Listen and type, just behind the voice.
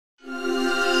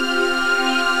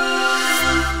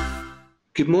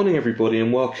Good morning, everybody,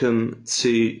 and welcome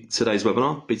to today's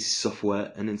webinar, BTC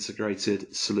Software, an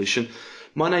integrated solution.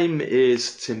 My name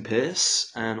is Tim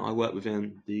Pearce, and I work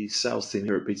within the sales team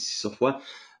here at BTC Software.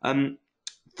 The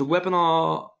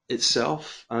webinar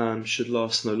itself should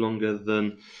last no longer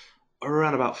than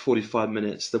around about 45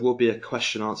 minutes. There will be a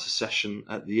question answer session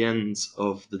at the end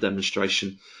of the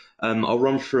demonstration. I'll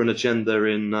run through an agenda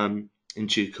in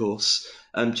due course.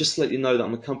 Just to let you know that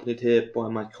I'm accompanied here by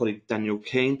my colleague Daniel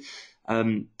Keane.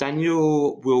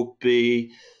 Daniel will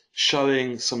be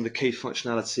showing some of the key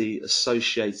functionality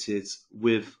associated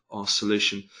with our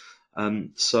solution.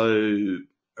 So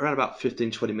around about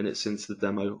 15-20 minutes into the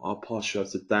demo, I'll pass you over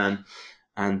to Dan,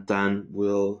 and Dan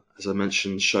will, as I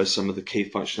mentioned, show some of the key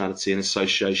functionality in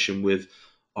association with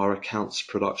our accounts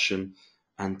production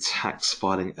and tax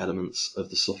filing elements of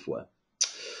the software.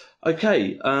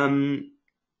 Okay,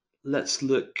 let's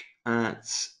look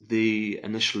at the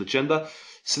initial agenda.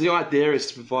 So the idea is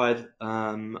to provide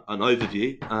an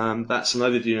overview. That's an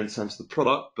overview in terms of the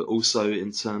product, but also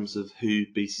in terms of who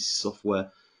BTC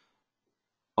Software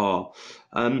are.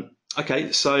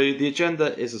 Okay, so the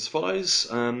agenda is as follows.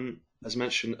 As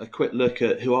mentioned, a quick look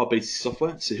at who are BTC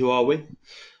Software. So who are we?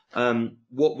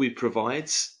 What we provide.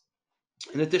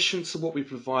 In addition to what we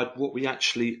provide, what we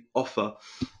actually offer.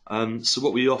 So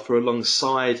what we offer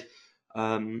alongside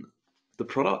the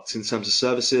product in terms of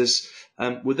services.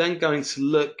 We're then going to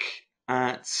look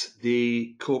at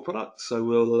the core product. So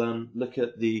we'll look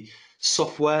at the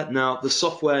software. Now, the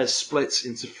software is split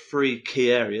into three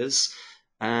key areas,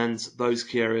 and those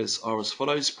key areas are as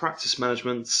follows: practice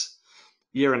management,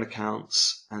 year-end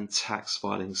accounts, and tax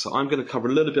filing. So I'm going to cover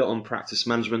a little bit on practice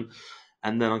management,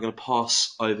 and then I'm going to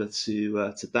pass over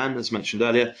to Dan, as mentioned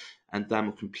earlier, and Dan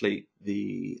will complete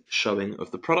the showing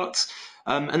of the product.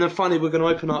 And then finally, we're going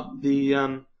to open up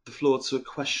the floor to a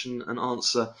question and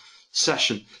answer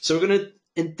session. So we're going to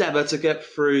endeavour to get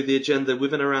through the agenda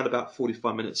within around about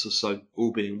 45 minutes or so,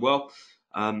 all being well.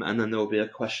 And then there will be a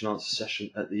question and answer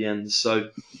session at the end. So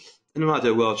in an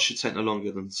ideal world, it should take no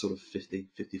longer than sort of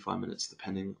 50-55 minutes,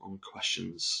 depending on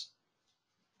questions.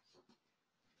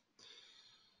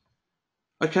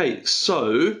 Okay,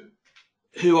 so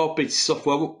who are BTC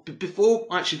Software? Well, before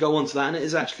I actually go on to that, and it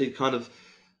is actually kind of,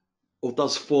 or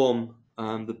does form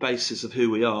the basis of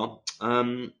who we are.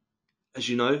 As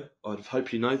you know, I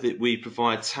hope you know that we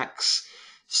provide tax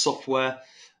software,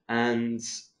 and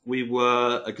we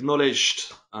were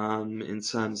acknowledged in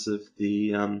terms of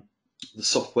the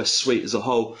software suite as a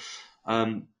whole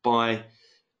by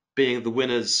being the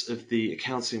winners of the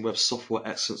Accounting Web Software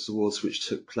Excellence Awards, which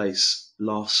took place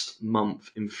last month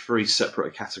in 3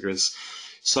 separate categories.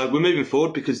 So we're moving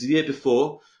forward because the year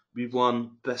before we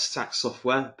won Best Tax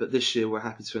Software, but this year we're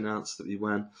happy to announce that we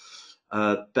won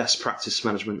Best Practice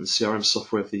Management and CRM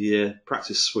Software of the Year,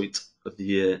 Practice Suite of the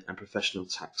Year, and Professional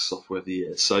Tax Software of the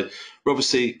Year. So we're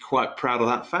obviously quite proud of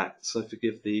that fact, so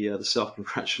forgive the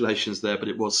self-congratulations there, but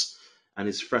it was and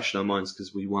is fresh in our minds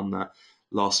because we won that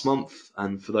last month.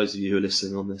 And for those of you who are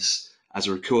listening on this as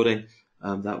a recording,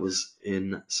 that was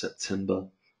in September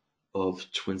of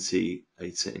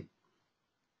 2018.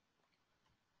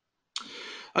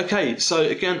 Okay, so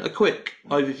again, a quick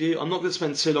overview. I'm not going to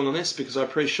spend too long on this because I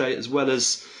appreciate, as well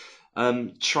as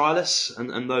trialists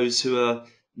and those who are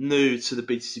new to the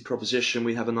BTC proposition,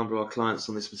 we have a number of our clients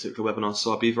on this particular webinar,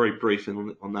 so I'll be very brief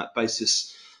on that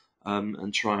basis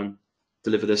and try and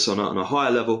deliver this on a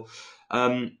higher level.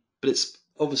 But it's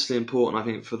obviously important, I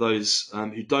think, for those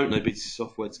who don't know BTC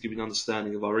Software to give you an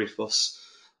understanding of our ethos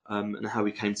and how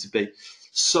we came to be.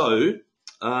 So,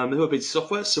 who are BTC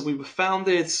Software? So we were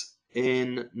founded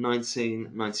in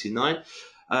 1999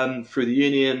 through the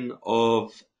union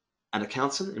of an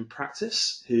accountant in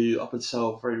practice who up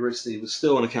until very recently was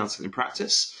still an accountant in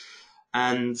practice,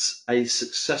 and a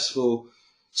successful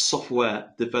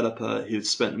software developer who had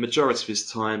spent the majority of his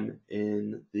time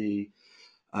in the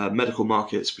medical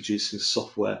markets producing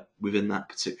software within that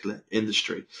particular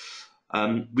industry.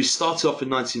 We started off in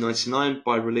 1999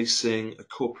 by releasing a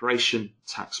corporation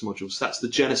tax module. So that's the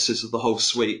genesis of the whole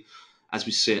suite as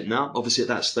we see it now. Obviously at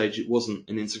that stage it wasn't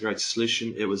an integrated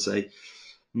solution, it was a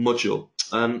module.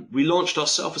 We launched our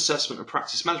self-assessment and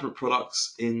practice management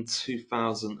products in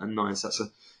 2009, so that's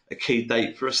a key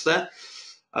date for us there.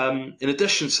 In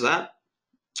addition to that,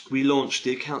 we launched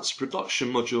the accounts production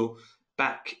module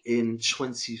back in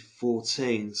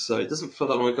 2014, so it doesn't feel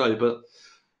that long ago, but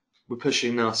we're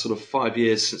pushing now sort of 5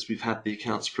 years since we've had the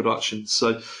accounts production.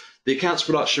 So the accounts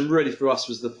production really for us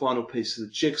was the final piece of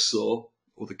the jigsaw,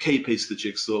 or the key piece of the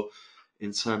jigsaw,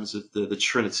 in terms of the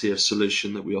trinity of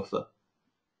solution that we offer.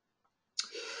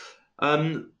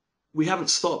 We haven't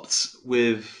stopped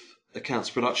with accounts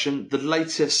production. The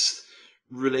latest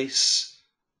release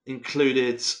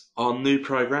included our new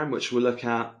program, which we'll look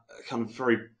at kind of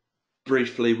very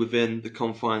briefly within the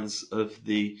confines of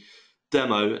the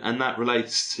demo, and that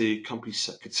relates to company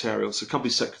secretarial. So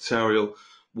company secretarial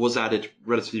was added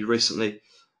relatively recently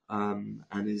and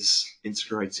is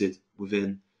integrated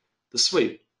within the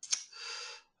suite.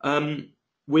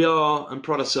 We are and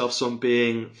pride ourselves on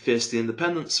being fiercely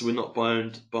independent, so we're not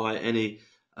bound by any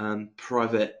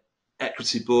private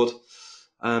equity board.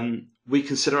 We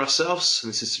consider ourselves, and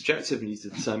this is subjective and you need to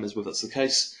determine whether that's the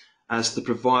case, as the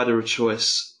provider of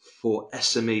choice for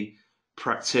SME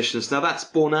practitioners. Now that's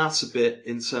borne out a bit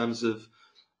in terms of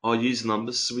our user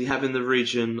numbers. So we have in the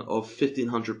region of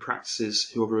 1,500 practices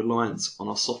who are reliant on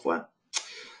our software.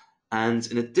 And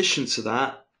in addition to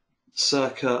that,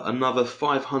 circa another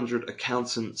 500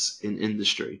 accountants in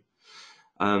industry.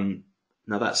 Now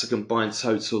that's a combined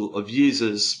total of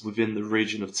users within the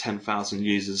region of 10,000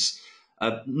 users.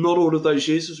 Not all of those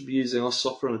users will be using our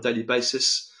software on a daily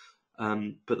basis,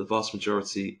 but the vast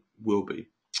majority will be.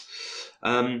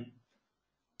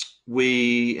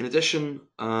 We, in addition,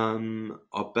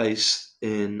 are based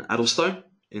in Addlestone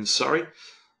in Surrey,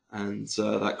 and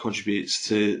that contributes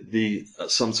to the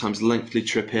sometimes lengthy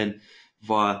trip in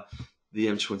via the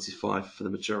M25 for the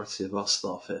majority of our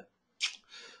staff here.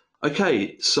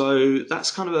 Okay, so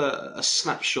that's kind of a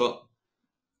snapshot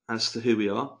as to who we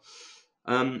are.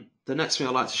 The next thing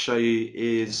I'd like to show you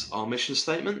is our mission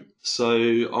statement.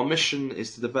 So our mission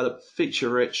is to develop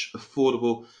feature-rich,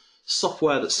 affordable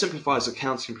software that simplifies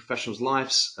accounting professionals'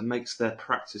 lives and makes their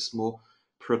practice more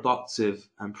productive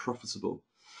and profitable.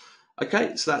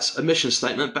 Okay, so that's a mission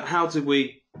statement, but how do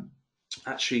we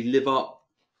actually live up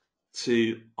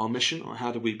to our mission, or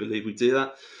how do we believe we do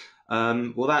that?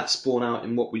 Well, that's borne out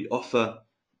in what we offer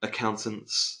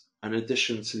accountants, and in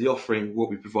addition to the offering, what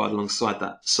we provide alongside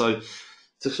that. So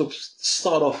to sort of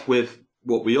start off with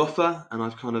what we offer, and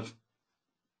I've kind of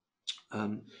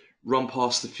run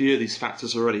past a few of these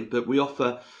factors already, but we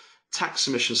offer tax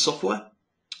submission software,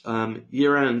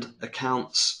 year-end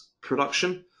accounts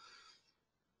production,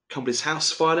 company's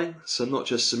house filing, so not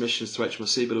just submissions to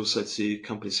HMRC, but also to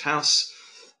company's house.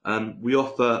 We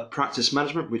offer practice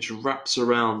management, which wraps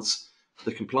around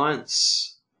the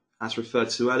compliance. As referred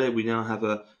to earlier, we now have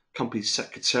a company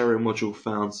secretarial module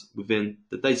found within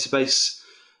the database.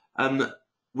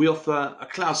 We offer a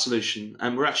cloud solution,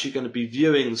 and we're actually going to be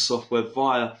viewing the software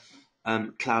via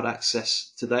cloud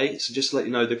access today. So just to let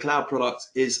you know, the cloud product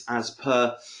is as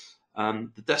per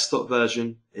the desktop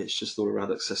version. It's just all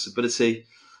around accessibility.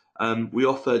 We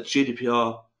offer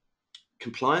GDPR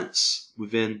compliance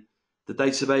within the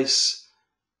database,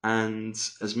 and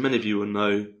as many of you will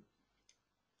know,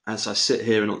 as I sit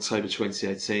here in October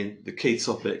 2018, the key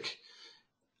topic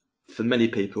for many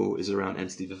people is around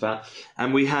entity for VAT,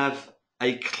 and we have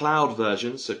a cloud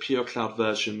version, so pure cloud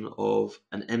version of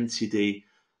an MTD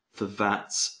for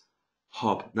VAT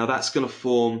hub. Now that's going to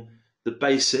form the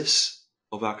basis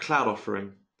of our cloud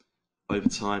offering over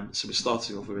time. So we're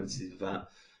starting off with MTD for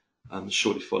VAT,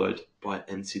 shortly followed by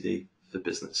MTD for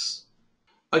business.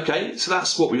 Okay, so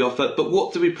that's what we offer, but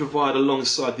what do we provide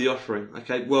alongside the offering?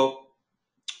 Okay, well,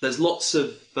 there's lots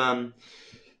of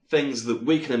things that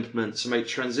we can implement to make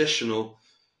transitional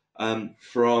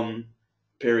from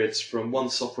periods from one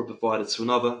software provider to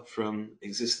another, from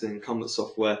existing incumbent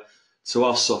software to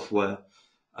our software,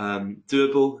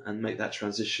 doable, and make that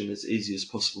transition as easy as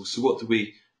possible. So what do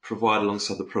we provide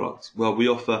alongside the product? Well, we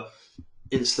offer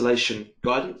installation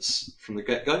guidance from the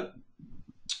get-go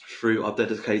through our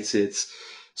dedicated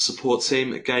support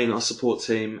team. Again, our support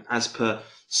team, as per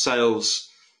sales,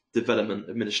 development,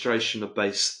 administration, are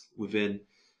based within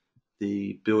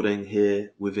the building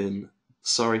here within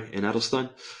Surrey in Addlestone.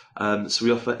 So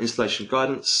we offer installation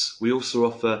guidance. We also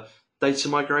offer data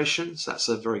migration. So that's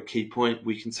a very key point.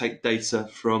 We can take data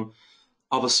from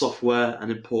other software and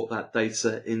import that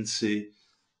data into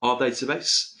our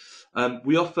database.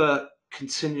 We offer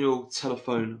continual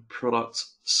telephone product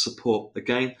support.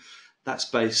 Again, that's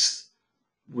based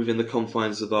within the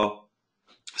confines of our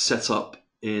setup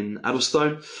in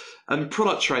Addlestone.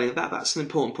 Product training, that's an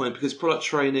important point, because product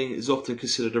training is often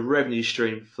considered a revenue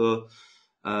stream for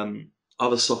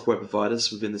other software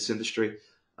providers within this industry,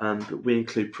 but we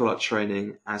include product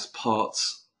training as part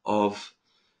of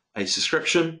a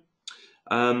subscription.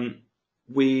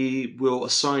 We will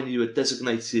assign you a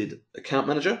designated account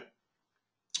manager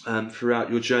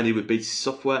throughout your journey with BTC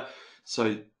Software.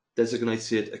 So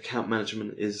designated account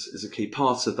management is a key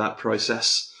part of that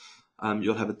process.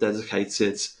 You'll have a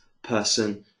dedicated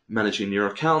person managing your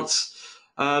accounts.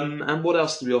 And what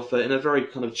else do we offer? In a very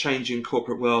kind of changing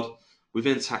corporate world,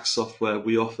 within tax software,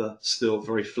 we offer still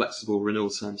very flexible renewal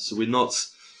terms. So we're not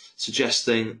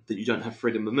suggesting that you don't have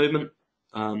freedom of movement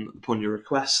upon your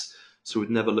request. So we'd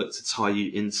never look to tie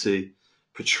you into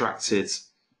protracted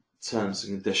terms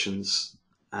and conditions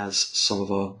as some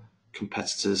of our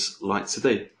competitors like to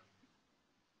do.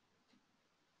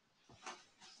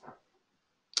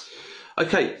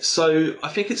 Okay, so I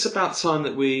think it's about time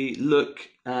that we look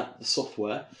at the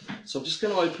software. So I'm just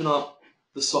going to open up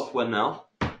the software now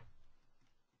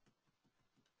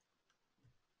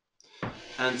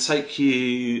and take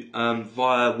you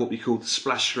via what we call the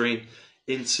splash screen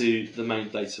into the main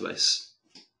database.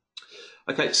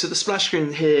 Okay, so the splash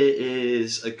screen here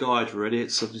is a guide really.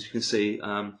 It's, as you can see,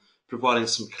 providing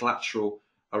some collateral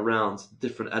around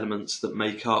different elements that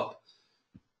make up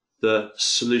the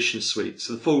solution suite.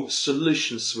 So the full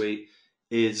solution suite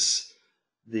is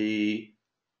the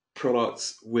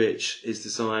product which is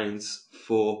designed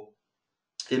for,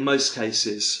 in most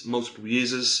cases, multiple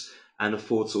users and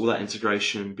affords all that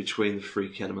integration between the three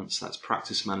key elements. That's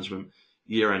practice management,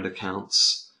 year-end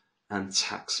accounts, and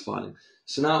tax filing.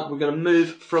 So now we're going to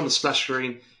move from the splash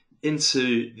screen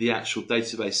into the actual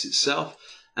database itself.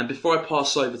 And before I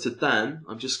pass over to Dan,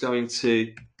 I'm just going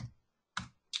to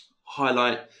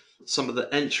highlight some of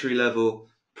the entry-level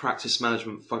practice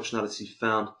management functionality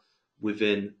found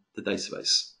within the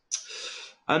database.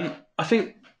 I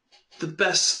think the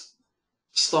best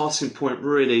starting point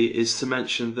really is to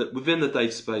mention that within the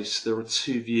database there are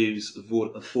two views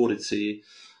afforded to you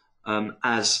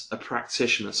as a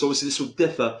practitioner. So obviously this will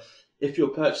differ if you're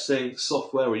purchasing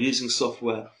software or using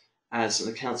software as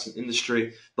an accounting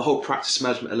industry. The whole practice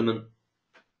management element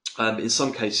in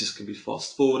some cases can be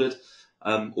fast forwarded,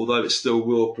 although it still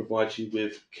will provide you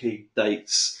with key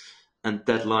dates and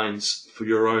deadlines for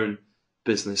your own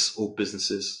business or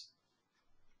businesses.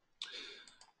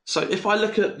 So if I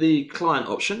look at the client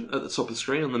option at the top of the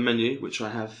screen on the menu, which I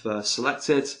have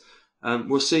selected,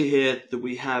 we'll see here that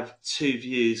we have two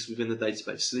views within the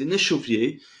database. So the initial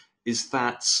view is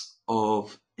that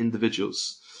of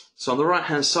individuals. So on the right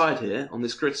hand side here on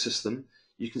this grid system,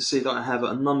 you can see that I have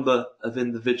a number of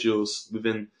individuals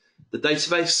within the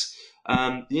database.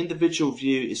 The individual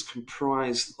view is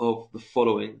comprised of the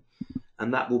following,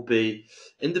 and that will be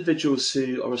individuals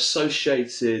who are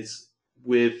associated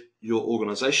with your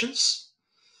organizations,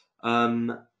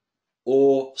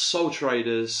 or sole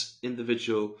traders,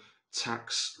 individual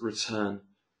tax return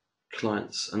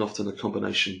clients, and often a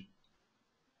combination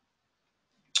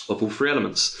of all three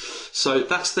elements. So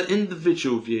that's the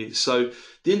individual view. So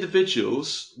the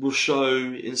individuals will show,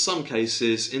 in some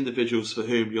cases, individuals for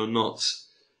whom you're not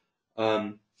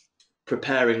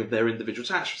preparing their individual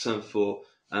tax return for,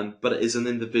 but it is an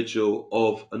individual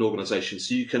of an organization.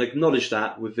 So you can acknowledge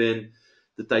that within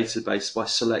the database by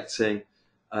selecting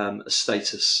a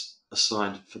status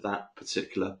assigned for that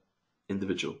particular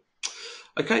individual.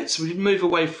 Okay, so we move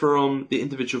away from the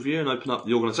individual view and open up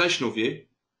the organizational view.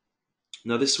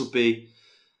 Now this will be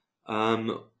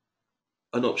an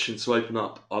option to open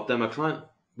up our demo client,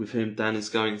 with whom Dan is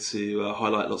going to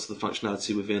highlight lots of the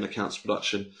functionality within accounts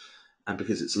production, and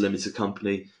because it's a limited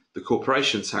company, the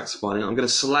corporation tax filing. I'm going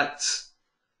to select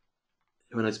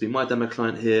who I know to be my demo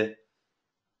client here,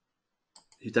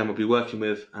 who Dan will be working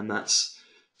with, and that's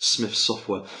Smith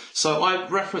Software. So I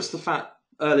referenced the fact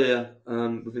earlier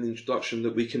within the introduction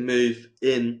that we can move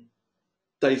in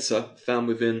data found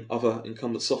within other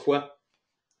incumbent software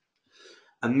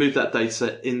and move that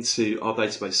data into our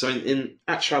database. So in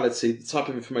actuality, the type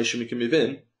of information we can move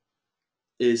in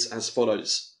is as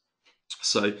follows.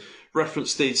 So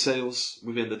reference details,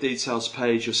 within the details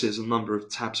page, you'll see there's a number of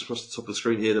tabs across the top of the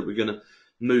screen here that we're going to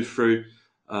move through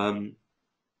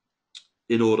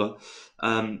in order.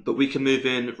 But we can move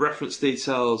in reference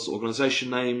details, organization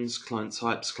names, client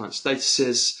types, client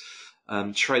statuses,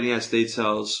 trading as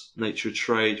details, nature of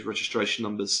trade, registration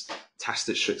numbers, tax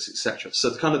districts, etc.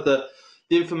 So kind of the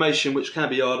information which can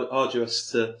be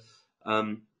arduous to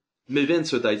move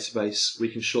into a database, we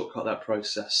can shortcut that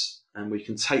process, and we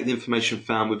can take the information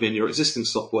found within your existing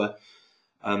software,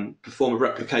 perform a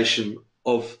replication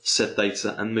of said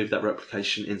data, and move that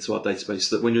replication into our database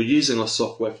so that when you're using our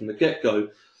software from the get-go,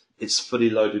 it's fully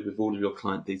loaded with all of your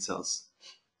client details.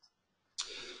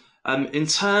 In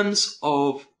terms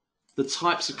of the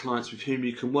types of clients with whom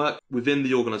you can work within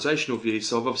the organizational view,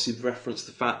 so I've obviously referenced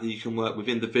the fact that you can work with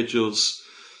individuals,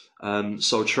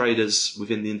 sole traders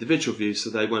within the individual view, so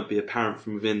they won't be apparent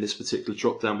from within this particular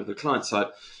drop-down with the client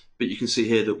type, but you can see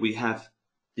here that we have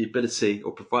the ability,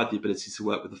 or provide the ability, to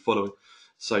work with the following.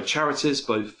 So charities,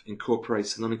 both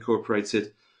incorporated and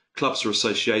unincorporated, clubs or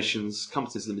associations,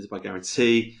 companies limited by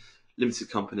guarantee, limited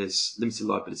companies, limited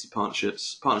liability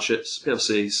partnerships,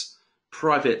 PLCs,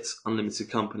 private unlimited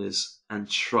companies, and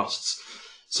trusts.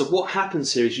 So what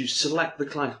happens here is you select the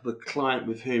client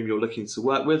with whom you're looking to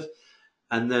work with,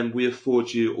 and then we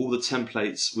afford you all the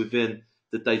templates within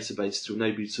the database to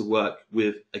enable you to work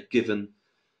with a given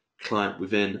client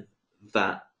within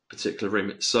that particular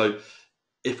remit. So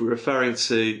if we're referring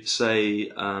to, say,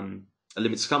 a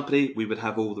limited company, we would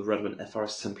have all the relevant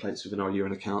FRS templates within our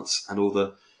year-end accounts and all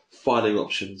the filing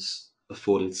options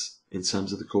afforded in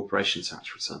terms of the corporation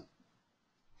tax return.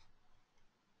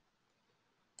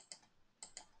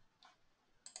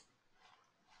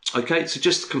 Okay, so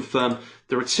just to confirm,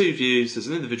 there are two views. There's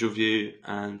an individual view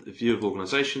and a view of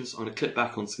organisations. I'm going to click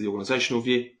back onto the organisational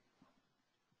view.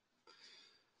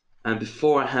 And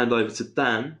before I hand over to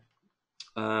Dan,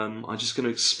 I'm just going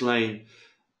to explain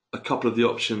a couple of the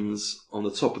options on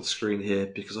the top of the screen here,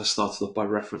 because I started off by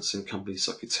referencing Company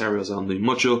Secretarial as our new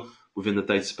module within the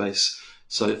database.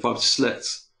 So if I was to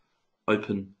select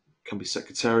Open Company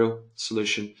Secretarial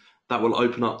Solution, that will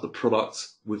open up the product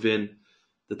within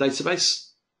the database.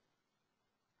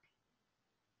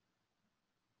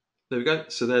 There we go.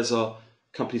 So there's our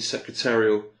Company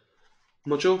Secretarial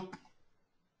module.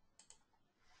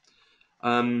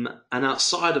 And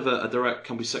outside of a direct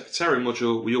Company Secretarial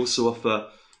module, we also offer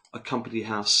a Company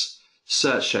House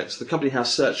search check. So the Company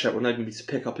House search check will enable me to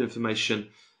pick up information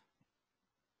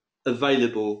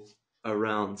available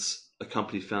around a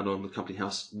company found on the Company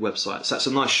House website. So that's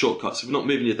a nice shortcut. So if you're not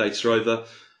moving your data over,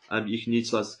 you can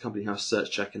utilize the Company House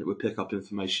search check, and it will pick up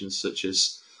information such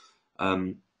as, well,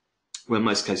 in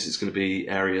most cases, it's going to be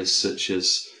areas such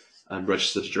as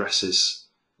registered addresses,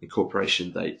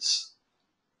 incorporation dates,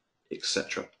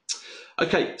 etc.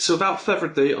 Okay, so without further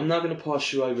ado, I'm now going to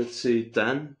pass you over to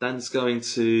Dan. Dan's going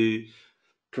to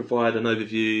provide an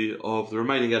overview of the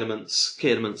remaining elements,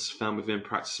 key elements found within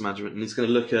practice management, and he's going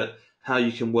to look at how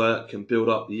you can work and build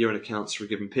up the year-end accounts for a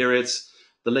given period,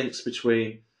 the links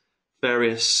between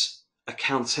various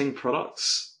accounting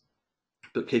products,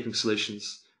 bookkeeping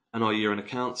solutions, and our year-end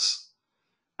accounts,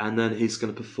 and then he's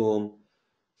going to perform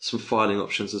some filing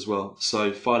options as well.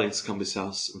 So filing to Companies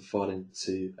House and filing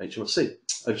to HMRC.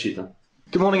 Over to you, Dan.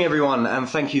 Good morning, everyone, and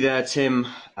thank you there, Tim,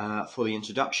 for the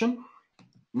introduction.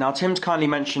 Now, Tim's kindly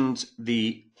mentioned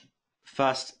the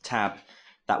first tab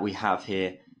that we have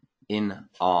here in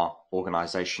our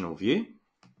organisational view.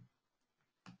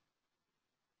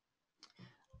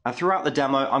 And throughout the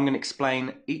demo, I'm going to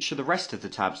explain each of the rest of the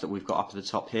tabs that we've got up at the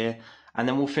top here, and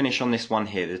then we'll finish on this one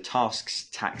here, the Tasks,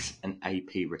 Tax and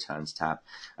AP Returns tab,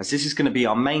 as this is going to be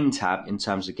our main tab in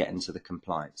terms of getting to the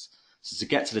compliance. So to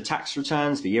get to the tax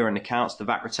returns, the year-end accounts, the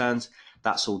VAT returns,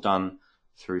 that's all done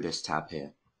through this tab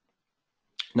here.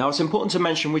 Now, it's important to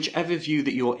mention whichever view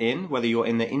that you're in, whether you're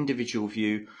in the individual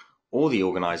view or the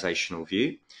organisational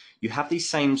view, you have these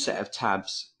same set of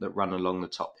tabs that run along the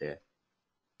top here.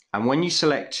 And when you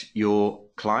select your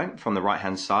client from the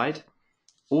right-hand side,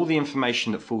 all the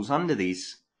information that falls under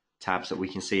these tabs that we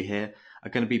can see here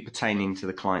are going to be pertaining to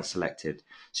the client selected.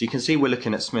 So you can see we're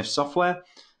looking at Smith Software.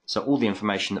 So all the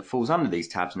information that falls under these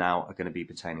tabs now are going to be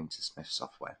pertaining to Smith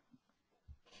Software.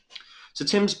 So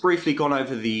Tim's briefly gone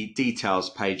over the details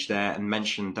page there and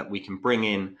mentioned that we can bring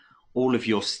in all of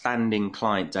your standing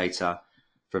client data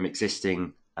from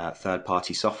existing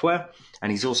third-party software.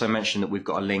 And he's also mentioned that we've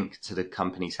got a link to the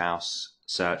Companies House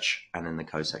search and then the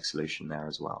COSEC solution there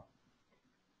as well.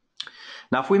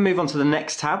 Now, if we move on to the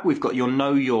next tab, we've got your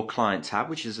Know Your Client tab,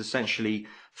 which is essentially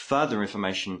further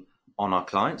information on our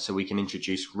client. So we can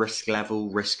introduce risk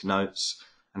level, risk notes,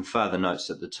 and further notes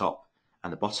at the top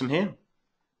and the bottom here.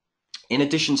 In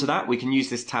addition to that, we can use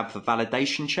this tab for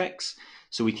validation checks.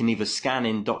 So we can either scan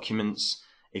in documents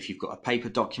if you've got a paper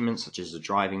document, such as a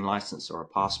driving license or a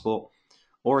passport,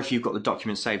 or if you've got the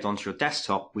document saved onto your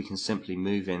desktop, we can simply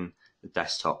move in the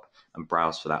desktop and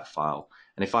browse for that file.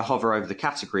 And if I hover over the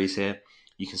categories here,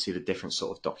 you can see the different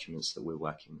sort of documents that we're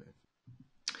working with.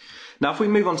 Now, if we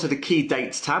move on to the Key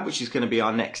Dates tab, which is going to be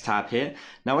our next tab here.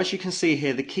 Now, as you can see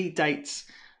here, the key dates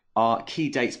are key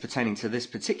dates pertaining to this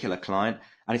particular client.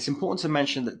 And it's important to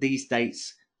mention that these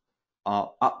dates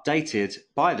are updated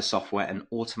by the software and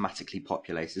automatically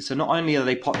populated. So not only are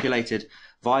they populated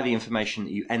via the information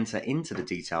that you enter into the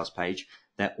details page,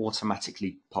 they're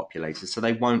automatically populated. So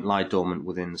they won't lie dormant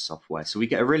within the software. So we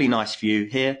get a really nice view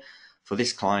here for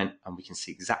this client, and we can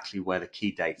see exactly where the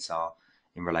key dates are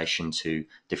in relation to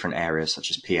different areas such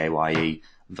as PAYE,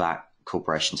 VAT,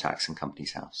 corporation tax, and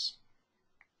Companies House.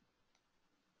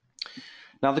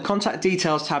 Now, the contact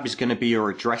details tab is going to be your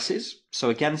addresses. So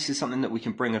again, this is something that we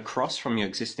can bring across from your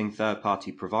existing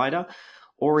third-party provider,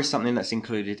 or is something that's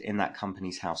included in that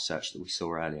Companies House search that we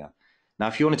saw earlier. Now,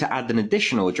 if you wanted to add an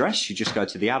additional address, you just go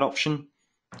to the add option,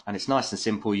 and it's nice and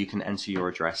simple. You can enter your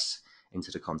address into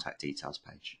the contact details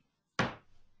page.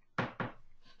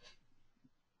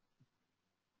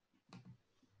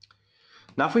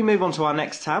 Now, if we move on to our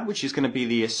next tab, which is going to be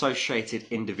the Associated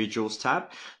Individuals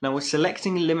tab. Now, we're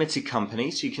selecting limited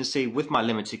company. So you can see with my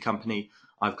limited company,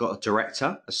 I've got a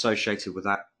director associated with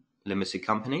that limited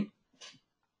company.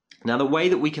 Now, the way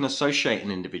that we can associate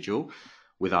an individual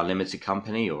with our limited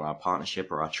company or our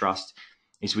partnership or our trust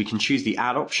is we can choose the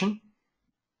add option.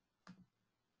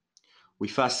 We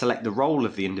first select the role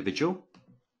of the individual.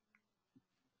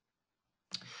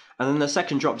 And then the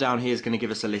second drop down here is going to give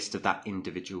us a list of that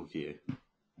individual view,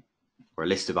 or a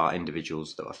list of our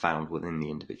individuals that are found within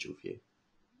the individual view.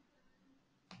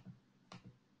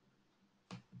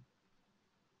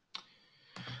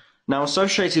 Now,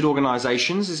 associated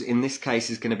organizations in this case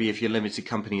is going to be if your limited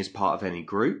company is part of any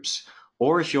groups,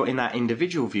 or if you're in that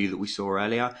individual view that we saw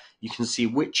earlier, you can see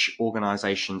which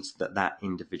organizations that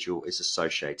individual is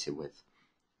associated with.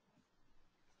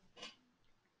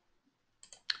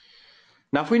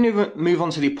 Now, if we move on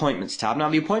to the Appointments tab. Now,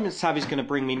 the Appointments tab is going to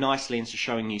bring me nicely into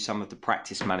showing you some of the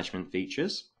practice management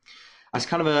features. As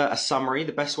kind of a summary,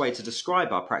 the best way to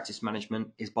describe our practice management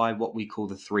is by what we call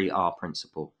the 3R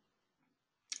principle,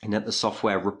 in that the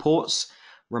software reports,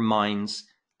 reminds,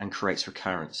 and creates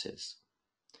recurrences.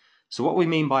 So what we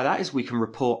mean by that is we can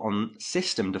report on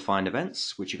system-defined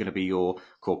events, which are going to be your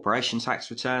corporation tax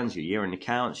returns, your year-end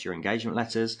accounts, your engagement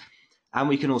letters. And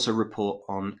we can also report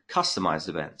on customized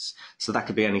events. So that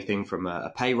could be anything from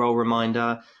a payroll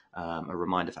reminder, a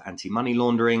reminder for anti-money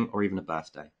laundering, or even a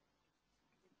birthday.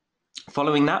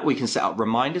 Following that, we can set up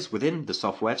reminders within the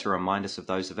software to remind us of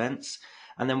those events.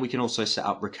 And then we can also set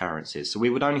up recurrences. So we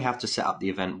would only have to set up the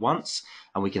event once,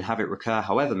 and we can have it recur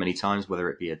however many times, whether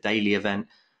it be a daily event,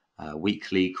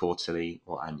 weekly, quarterly,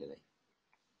 or annually.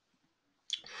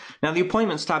 Now, the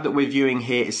Appointments tab that we're viewing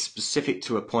here is specific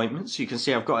to appointments. You can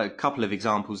see I've got a couple of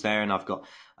examples there, and I've got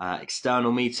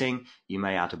external meeting. You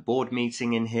may add a board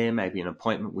meeting in here, maybe an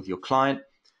appointment with your client.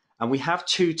 And we have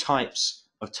two types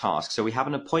of tasks. So we have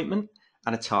an appointment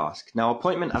and a task. Now,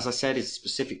 appointment, as I said, is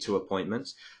specific to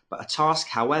appointments, but a task,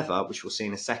 however, which we'll see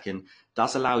in a second,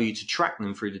 does allow you to track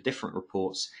them through the different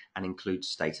reports and include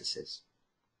statuses.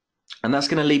 And that's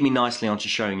going to lead me nicely on to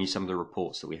showing you some of the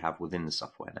reports that we have within the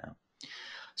software now.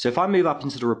 So if I move up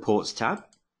into the Reports tab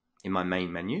in my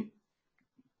main menu,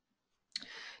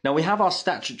 now we have our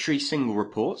statutory single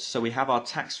reports. So we have our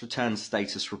tax return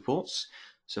status reports.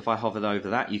 So if I hover over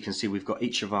that, you can see we've got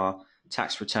each of our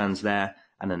tax returns there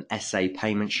and an SA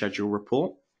payment schedule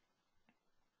report,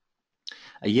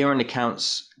 a year-end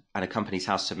accounts and a company's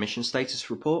house submission status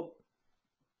report,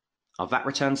 our VAT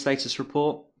return status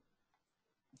report,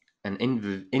 an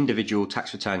individual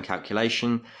tax return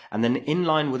calculation, and then in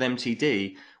line with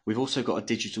MTD, we've also got a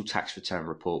digital tax return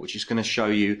report, which is going to show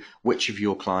you which of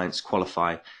your clients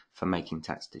qualify for making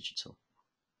tax digital.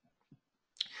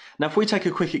 Now, if we take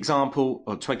a quick example,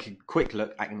 or take a quick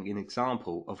look at an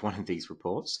example of one of these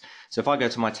reports. So if I go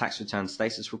to my tax return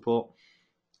status report,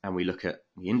 and we look at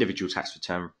the individual tax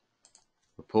return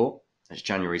report, as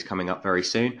January is coming up very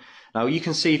soon. Now, you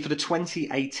can see for the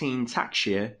 2018 tax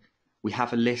year, we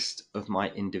have a list of my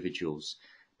individuals.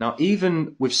 Now,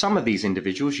 even with some of these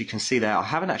individuals, you can see there I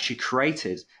haven't actually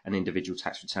created an individual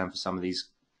tax return for some of these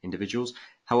individuals.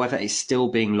 However, it's still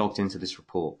being logged into this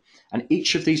report. And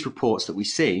each of these reports that we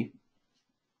see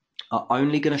are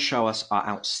only going to show us our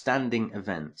outstanding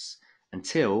events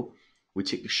until we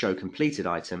tick the Show Completed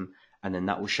item, and then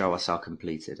that will show us our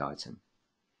completed item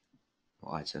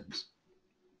or items.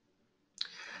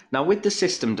 Now, with the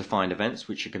system-defined events,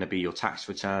 which are going to be your tax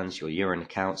returns, your year-end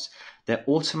accounts, they're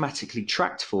automatically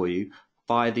tracked for you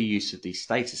via the use of these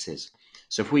statuses.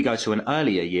 So if we go to an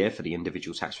earlier year for the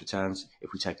individual tax returns,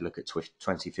 if we take a look at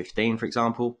 2015, for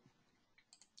example,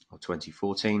 or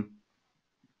 2014,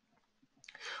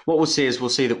 what we'll see is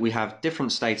that we have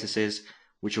different statuses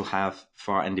which we'll have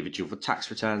for our individual tax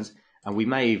returns, and we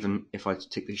may even, if I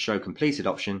tick the Show Completed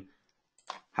option,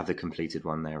 have the completed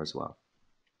one there as well.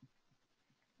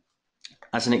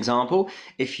 As an example,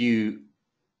 if you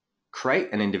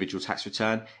create an individual tax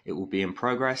return, it will be in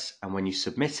progress, and when you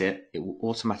submit it, it will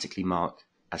automatically mark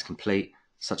as complete,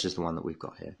 such as the one that we've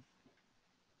got here.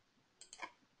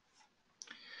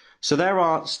 So there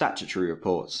are statutory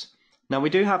reports. Now, we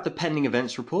do have the pending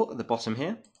events report at the bottom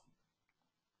here,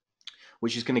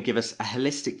 which is going to give us a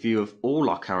holistic view of all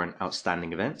our current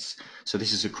outstanding events. So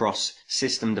this is across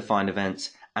system-defined events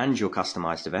and your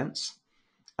customized events.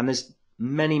 And there's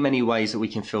many ways that we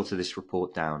can filter this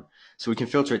report down. So we can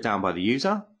filter it down by the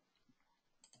user,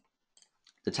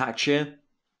 the tax year,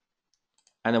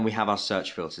 And then we have our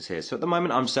search filters here. So at the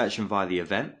moment I'm searching via the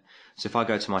event. So if I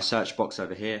go to my search box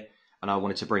over here and I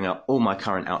wanted to bring up all my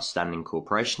current outstanding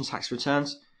corporation tax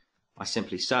returns, I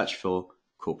simply search for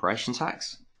corporation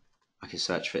tax. I can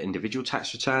search for individual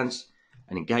tax returns,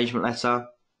 an engagement letter,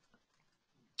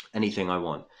 anything I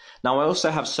want. Now I also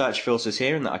have search filters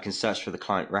here in that I can search for the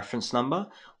client reference number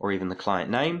or even the client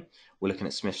name. We're looking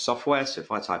at Smith Software. So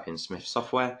if I type in Smith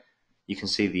Software, you can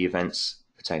see the events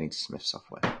pertaining to Smith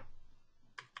Software.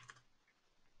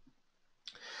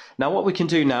 Now what we can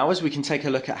do now is we can take a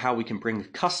look at how we can bring a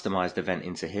customized event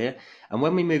into here. And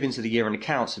when we move into the year-end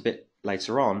accounts a bit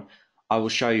later on, I will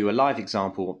show you a live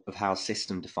example of how a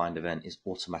system-defined event is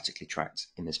automatically tracked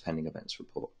in this pending events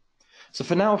report. So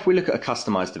for now, if we look at a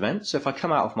customized event, so if I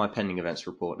come out of my pending events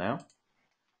report now,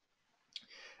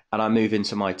 and I move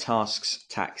into my tasks,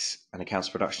 tax, and accounts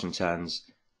production returns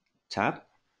tab,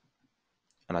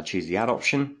 and I choose the add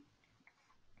option.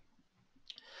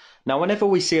 Now, whenever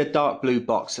we see a dark blue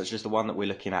box, such as the one that we're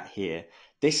looking at here,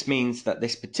 this means that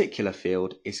this particular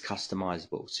field is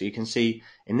customizable. So you can see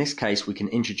in this case, we can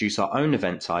introduce our own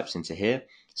event types into here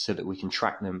so that we can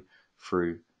track them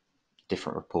through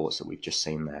different reports that we've just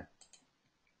seen there.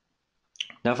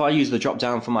 Now, if I use the drop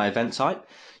down for my event type,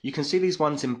 you can see these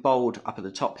ones in bold up at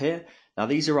the top here. Now,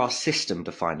 these are our system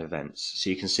defined events. So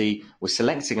you can see we're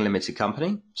selecting a limited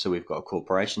company. So we've got a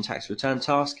corporation tax return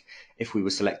task. If we were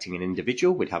selecting an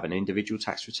individual, we'd have an individual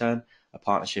tax return, a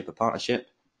partnership,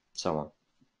 so on.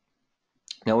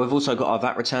 Now, we've also got our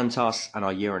VAT return tasks and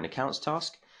our year-end accounts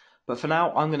task. But for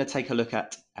now, I'm going to take a look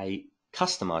at a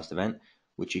customized event,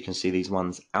 which you can see these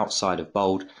ones outside of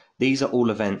bold. These are all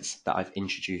events that I've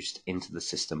introduced into the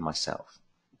system myself.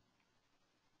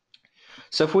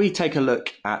 So if we take a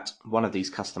look at one of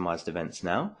these customized events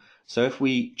now, so if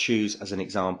we choose as an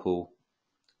example,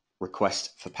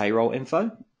 request for payroll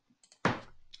info,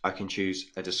 I can choose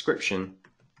a description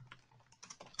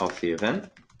of the event.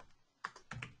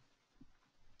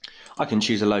 I can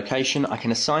choose a location. I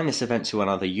can assign this event to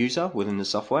another user within the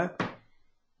software.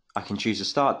 I can choose a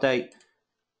start date,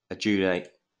 a due date,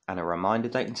 and a reminder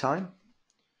date and time.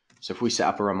 So if we set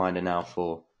up a reminder now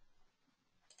for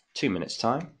 2 minutes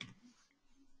time,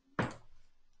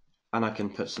 and I can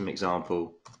put some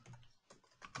example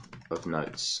of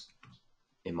notes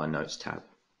in my notes tab.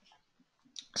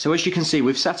 So as you can see,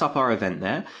 we've set up our event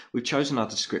there. We've chosen our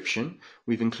description.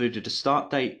 We've included a start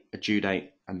date, a due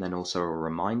date, and then also a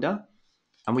reminder.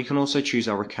 And we can also choose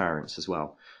our recurrence as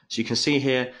well. So you can see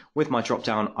here with my drop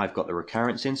down, I've got the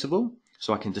recurrence interval.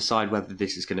 So I can decide whether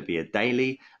this is going to be a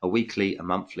daily, a weekly, a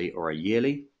monthly, or a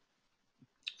yearly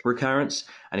recurrence.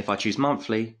 And if I choose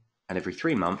monthly and every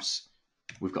 3 months,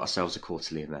 we've got ourselves a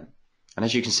quarterly event. And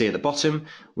as you can see at the bottom,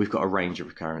 we've got a range of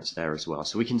recurrence there as well.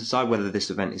 So we can decide whether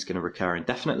this event is going to recur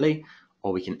indefinitely,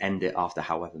 or we can end it after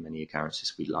however many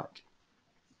occurrences we like.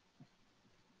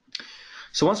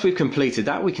 So once we've completed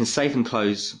that, we can save and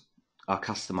close our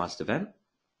customized event.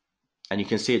 And you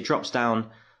can see it drops down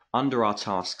under our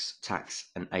tasks, tax,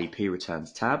 and AP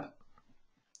returns tab.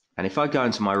 And if I go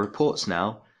into my reports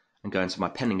now and go into my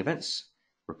pending events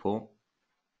report,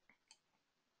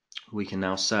 we can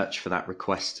now search for that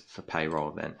request for payroll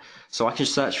event. So I can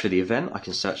search for the event, I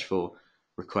can search for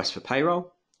request for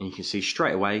payroll, and you can see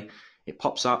straight away it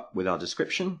pops up with our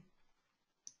description,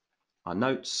 our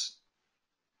notes,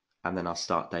 and then our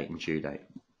start date and due date.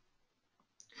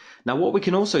 Now what we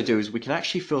can also do is we can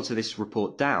actually filter this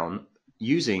report down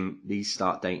using these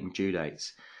start date and due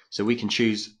dates. So we can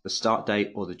choose the start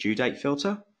date or the due date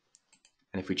filter.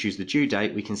 And if we choose the due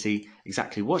date, we can see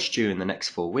exactly what's due in the next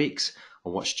 4 weeks,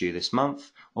 or what's due this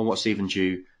month, or what's even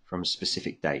due from a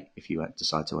specific date if you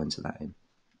decide to enter that in.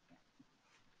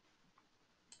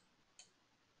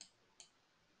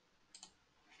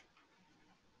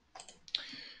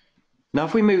 Now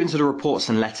if we move into the reports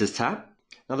and letters tab,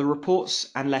 now the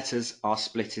reports and letters are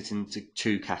split into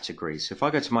 2 categories. So if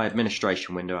I go to my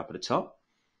administration window up at the top,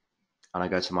 and I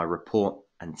go to my report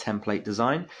and template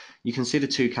design, you can see the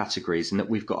 2 categories, and that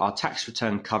we've got our tax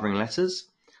return covering letters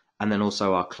and then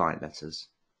also our client letters.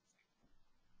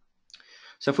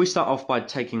 So if we start off by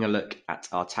taking a look at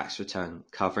our tax return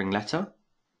covering letter,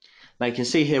 now you can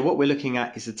see here what we're looking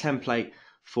at is a template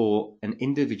for an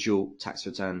individual tax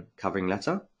return covering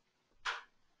letter.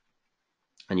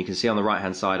 And you can see on the right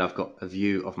hand side I've got a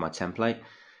view of my template,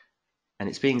 and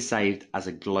it's being saved as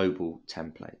a global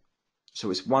template. So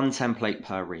it's one template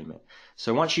per remit.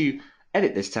 So once you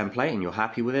edit this template and you're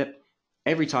happy with it,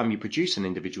 every time you produce an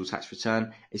individual tax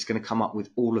return, it's going to come up with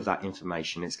all of that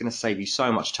information. It's going to save you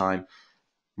so much time.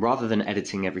 Rather than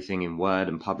editing everything in Word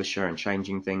and Publisher and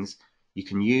changing things, you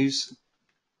can use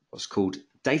what's called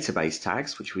database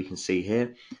tags, which we can see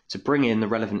here, to bring in the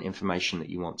relevant information that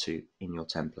you want to in your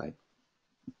template.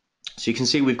 So you can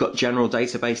see we've got general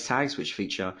database tags, which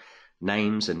feature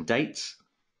names and dates.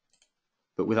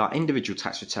 But with our individual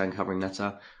tax return covering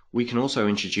letter, we can also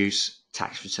introduce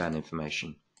tax return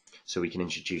information. So we can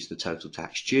introduce the total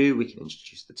tax due, we can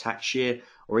introduce the tax year,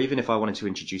 or even if I wanted to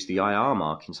introduce the IR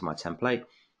mark into my template,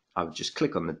 I would just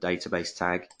click on the database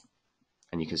tag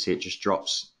and you can see it just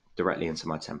drops directly into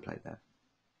my template there.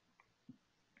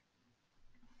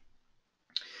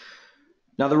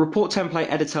 Now the report template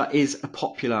editor is a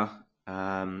popular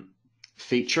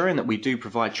feature in that we do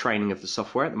provide training of the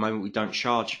software. At the moment we don't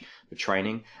charge for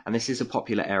training, and this is a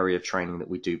popular area of training that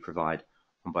we do provide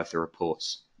on both the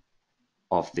reports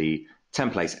of the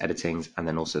templates editings and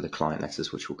then also the client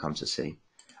letters, which we'll come to see.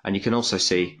 And you can also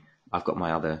see I've got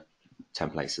my other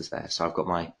templates as there. So I've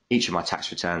got each of my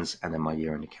tax returns and then my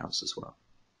year-end accounts as well.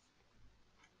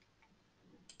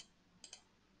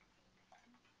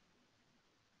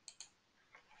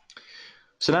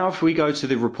 So now if we go to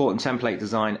the report and template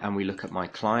design and we look at my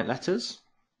client letters,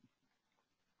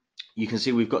 you can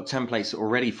see we've got templates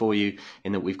already for you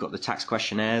in that we've got the tax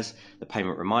questionnaires, the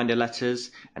payment reminder letters,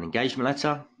 an engagement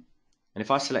letter. And if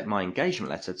I select my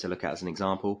engagement letter to look at as an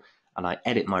example, and I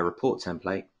edit my report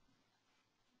template,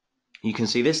 you can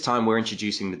see this time we're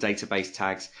introducing the database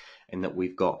tags in that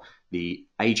we've got the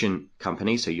agent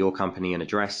company, so your company and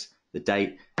address, the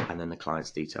date, and then the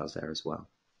client's details there as well.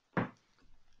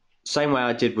 Same way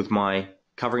I did with my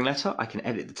covering letter, I can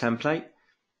edit the template,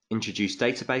 introduce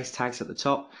database tags at the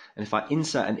top, and if I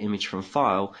insert an image from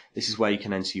file, this is where you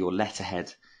can enter your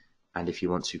letterhead and if you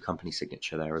want to, company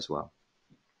signature there as well.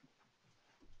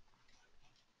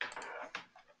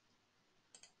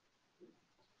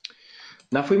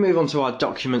 Now if we move on to our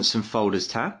documents and folders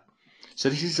tab, so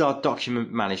this is our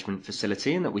document management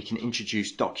facility in that we can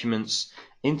introduce documents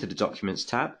into the documents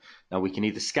tab. Now we can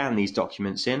either scan these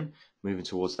documents in, moving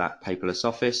towards that paperless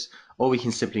office, or we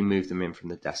can simply move them in from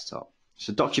the desktop.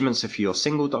 So documents are for your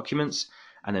single documents,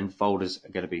 and then folders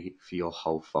are going to be for your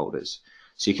whole folders.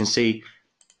 So you can see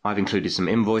I've included some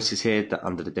invoices here that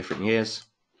under the different years.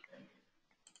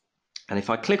 And if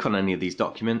I click on any of these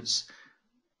documents,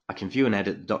 I can view and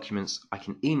edit the documents, I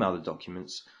can email the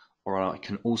documents, or I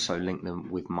can also link them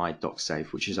with my DocSafe,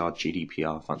 which is our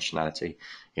GDPR functionality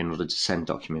in order to send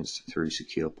documents through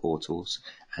secure portals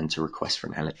and to request for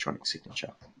an electronic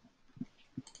signature.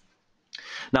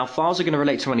 Now files are going to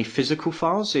relate to any physical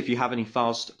files, so if you have any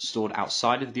files stored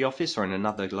outside of the office or in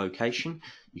another location,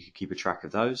 you can keep a track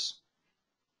of those.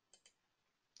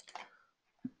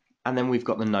 And then we've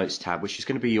got the notes tab, which is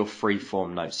going to be your free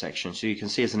form notes section. So you can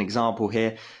see as an example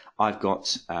here, I've got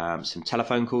some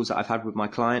telephone calls that I've had with my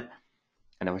client.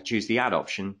 And if I choose the add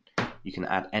option, you can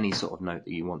add any sort of note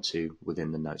that you want to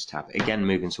within the notes tab. Again,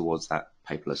 moving towards that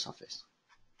paperless office.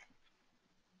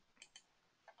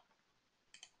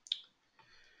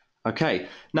 Okay,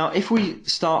 now if we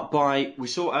start by, we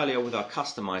saw earlier with our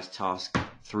customized task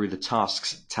through the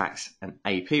tasks, tax and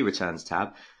AP returns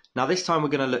tab. Now this time we're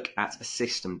going to look at a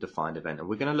system defined event and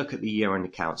we're going to look at the year-end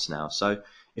accounts now. So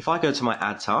if I go to my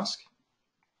add task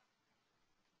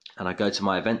and I go to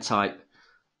my event type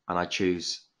and I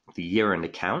choose the year-end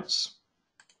accounts.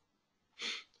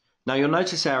 Now you'll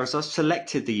notice there as I've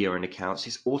selected the year-end accounts,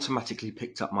 it's automatically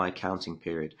picked up my accounting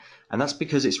period. And that's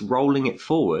because it's rolling it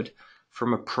forward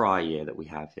from a prior year that we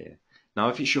have here. Now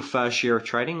if it's your first year of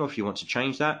trading or if you want to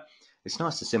change that, it's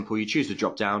nice and simple. You choose the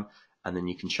drop down and then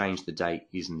you can change the date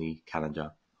using the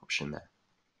calendar option there.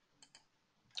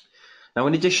 Now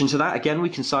in addition to that, again, we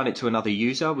can assign it to another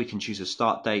user. We can choose a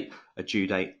start date, a due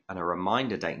date and a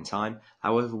reminder date and time.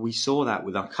 However, we saw that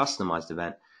with our customized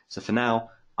event. So for now,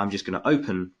 I'm just going to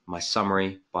open my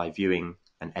summary by viewing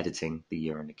and editing the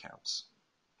year-end accounts.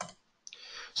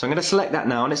 So I'm going to select that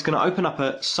now and it's going to open up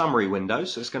a summary window.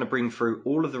 So it's going to bring through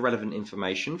all of the relevant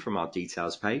information from our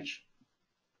details page.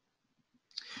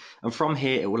 And from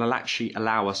here, it will actually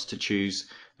allow us to choose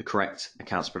the correct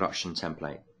accounts production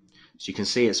template. So you can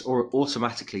see it's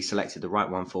automatically selected the right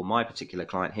one for my particular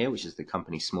client here, which is the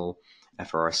company small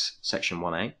FRS section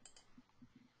 1A.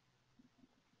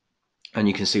 And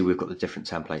you can see we've got the different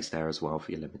templates there as well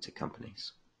for your limited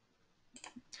companies.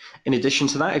 In addition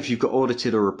to that, if you've got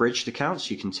audited or abridged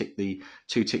accounts, you can tick the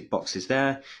 2 tick boxes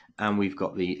there, and we've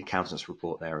got the accountant's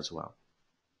report there as well.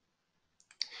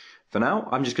 For now,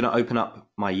 I'm just going to open up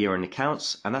my year-end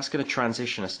accounts, and that's going to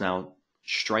transition us now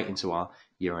straight into our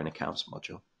year-end accounts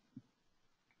module.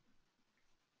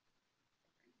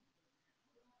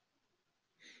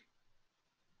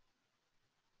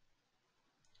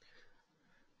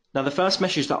 Now, the first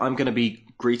message that I'm going to be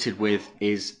greeted with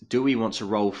is, do we want to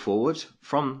roll forward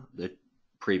from the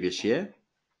previous year?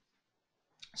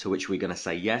 To which we're going to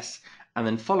say yes. And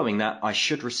then following that, I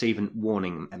should receive a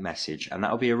warning message. And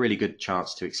that'll be a really good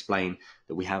chance to explain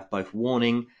that we have both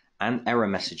warning and error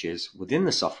messages within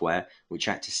the software, which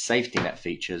act as safety net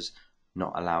features,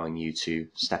 not allowing you to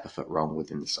step a foot wrong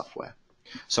within the software.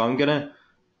 So I'm going to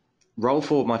roll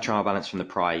forward my trial balance from the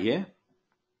prior year.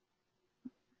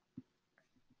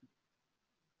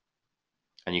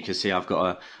 And you can see I've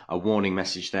got a warning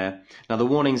message there. Now, the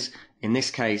warnings in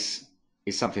this case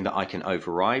is something that I can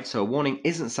override. So a warning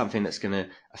isn't something that's going to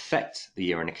affect the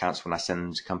year-end accounts when I send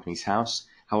them to Companies House.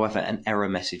 However, an error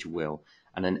message will.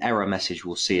 And an error message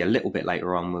we'll see a little bit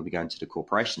later on when we go into the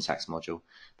corporation tax module.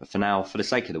 But for now, for the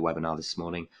sake of the webinar this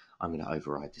morning, I'm going to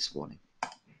override this warning.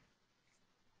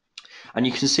 And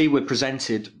you can see we're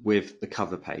presented with the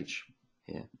cover page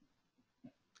here.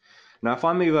 Now, if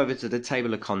I move over to the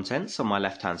table of contents on my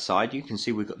left-hand side, you can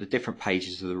see we've got the different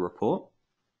pages of the report.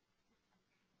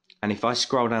 And if I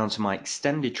scroll down to my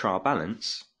extended trial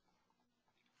balance,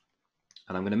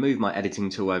 and I'm going to move my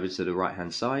editing tool over to the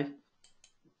right-hand side,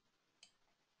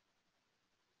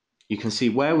 you can see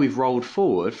where we've rolled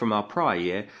forward from our prior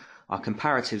year, our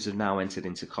comparatives have now entered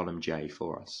into column J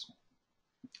for us.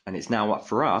 And it's now up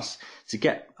for us to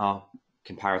get our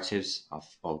comparatives,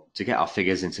 or to get our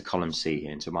figures into column C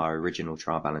here, into my original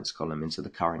trial balance column, into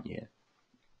the current year.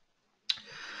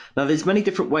 Now, there's many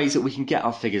different ways that we can get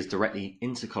our figures directly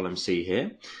into column C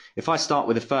here. If I start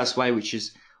with the first way, which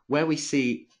is where we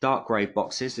see dark grey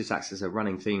boxes, this acts as a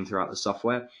running theme throughout the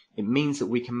software, it means that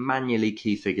we can manually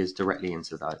key figures directly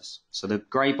into those. So the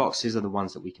grey boxes are the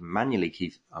ones that we can manually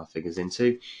key our figures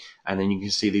into. And then you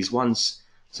can see these ones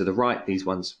to the right, these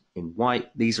ones in white,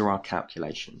 these are our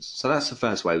calculations. So that's the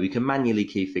first way. We can manually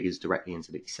key figures directly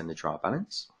into the extended trial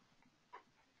balance.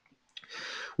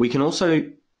 We can also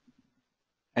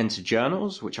enter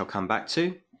journals, which I'll come back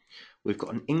to. We've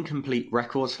got an incomplete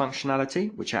records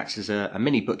functionality, which acts as a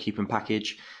mini bookkeeping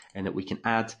package, and that we can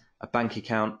add a bank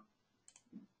account.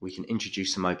 We can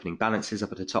introduce some opening balances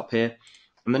up at the top here.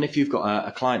 And then if you've got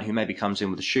a client who maybe comes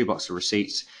in with a shoebox of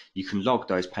receipts, you can log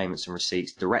those payments and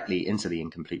receipts directly into the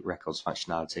incomplete records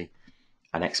functionality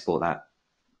and export that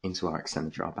into our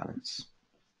extended trial balance.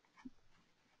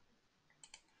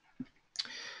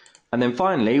 And then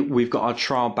finally, we've got our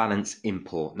trial balance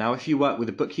import. Now, if you work with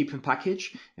a bookkeeping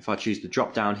package, if I choose the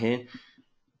drop down here,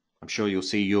 I'm sure you'll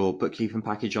see your bookkeeping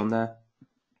package on there.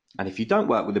 And if you don't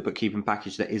work with a bookkeeping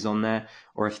package that is on there,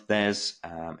 or if there's,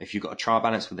 if you've got a trial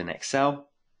balance within Excel,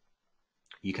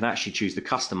 you can actually choose the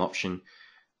custom option,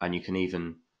 and you can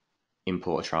even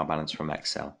import a trial balance from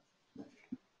Excel.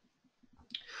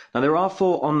 Now, there are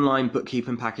 4 online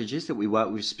bookkeeping packages that we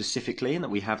work with specifically and that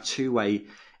we have two-way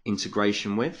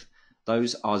integration with.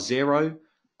 Those are Xero,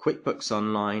 QuickBooks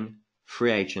Online,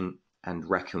 FreeAgent, and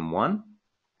Reckon One.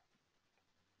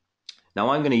 Now,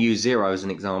 I'm going to use Xero as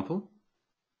an example.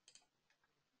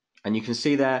 And you can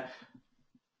see there,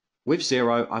 with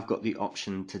Xero, I've got the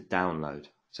option to download.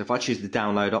 So if I choose the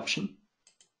download option,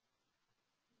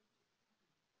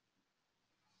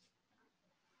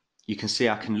 you can see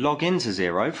I can log into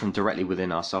Xero from directly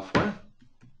within our software.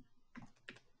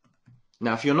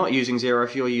 Now, if you're not using Xero,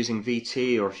 if you're using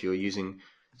VT or if you're using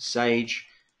Sage,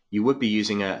 you would be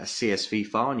using a CSV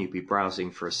file and you'd be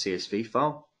browsing for a CSV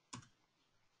file.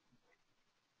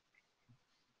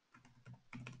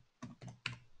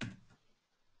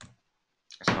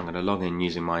 So I'm going to log in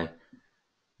using my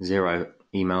Xero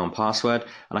email and password,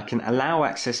 and I can allow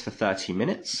access for 30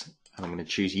 minutes. And I'm going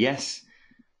to choose yes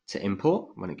to import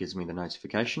when it gives me the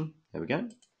notification. There we go.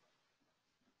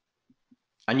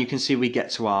 And you can see we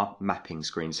get to our mapping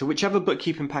screen. So whichever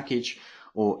bookkeeping package,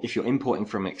 or if you're importing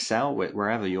from Excel,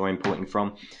 wherever you're importing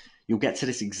from, you'll get to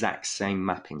this exact same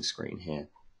mapping screen here.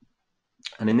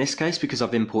 And in this case, because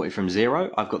I've imported from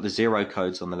Xero, I've got the Xero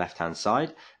codes on the left-hand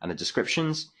side and the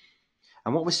descriptions.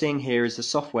 And what we're seeing here is the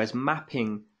software's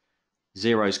mapping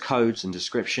Xero's codes and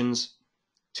descriptions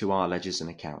to our ledgers and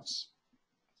accounts.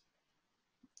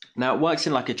 Now, it works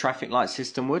in like a traffic light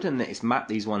system would, and it's mapped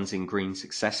these ones in green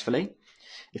successfully.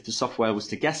 If the software was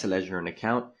to guess a ledger and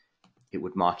account, it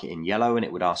would mark it in yellow and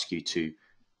it would ask you to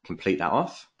complete that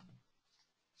off.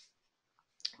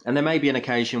 And there may be an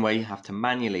occasion where you have to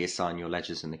manually assign your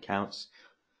ledgers and accounts,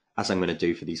 as I'm going to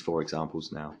do for these 4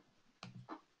 examples now.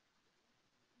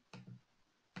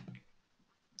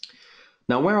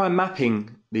 Now, where I'm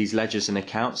mapping these ledgers and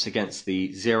accounts against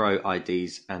the Xero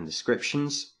IDs and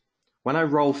descriptions, when I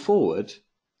roll forward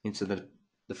into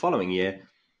the following year,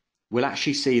 we'll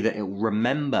actually see that it will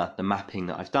remember the mapping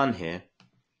that I've done here.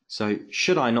 So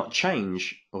should I not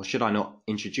change, or should I not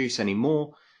introduce any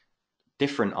more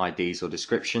different IDs or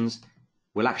descriptions,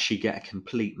 we'll actually get a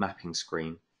complete mapping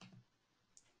screen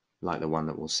like the one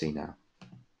that we'll see now.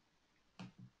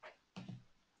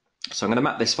 So I'm going to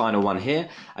map this final one here,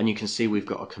 and you can see we've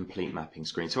got a complete mapping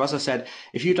screen. So as I said,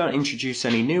 if you don't introduce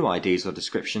any new IDs or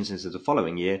descriptions into the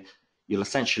following year, you'll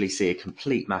essentially see a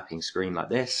complete mapping screen like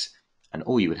this, and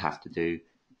all you would have to do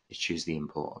is choose the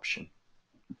import option.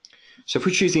 So if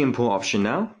we choose the import option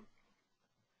now,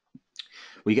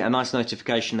 we get a nice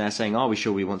notification there saying, are we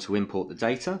sure we want to import the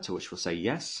data? To which we'll say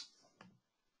yes.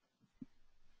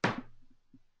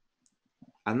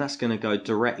 And that's going to go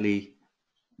directly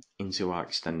into our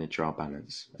extended trial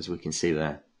balance, as we can see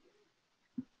there.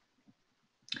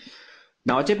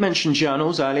 Now, I did mention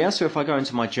journals earlier, so if I go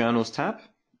into my journals tab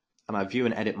and I view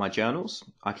and edit my journals,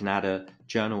 I can add a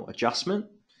journal adjustment.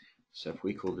 So if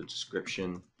we call the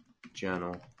description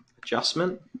journal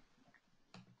adjustment,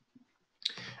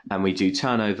 and we do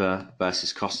turnover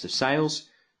versus cost of sales,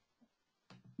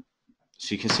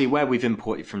 so you can see where we've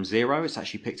imported from 0, it's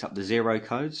actually picked up the 0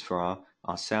 codes for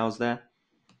our sales there.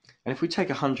 And if we take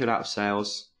 100 out of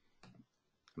sales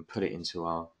and put it into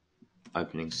our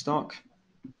opening stock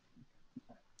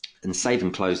and save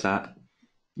and close that,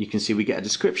 you can see we get a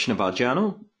description of our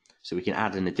journal. So we can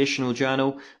add an additional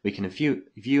journal, we can view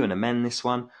and amend this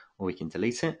one, or we can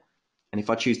delete it. And if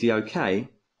I choose the OK,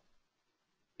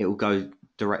 it will go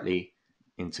directly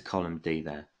into column D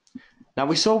there. Now,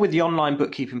 we saw with the online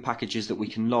bookkeeping packages that we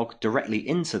can log directly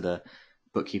into the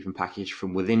bookkeeping package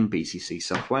from within BTC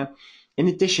software. In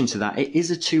addition to that, it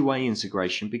is a two-way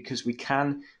integration because we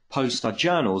can post our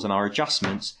journals and our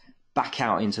adjustments back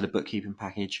out into the bookkeeping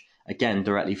package, again,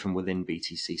 directly from within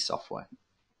BTC software.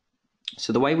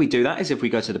 So the way we do that is if we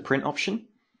go to the print option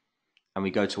and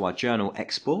we go to our journal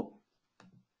export.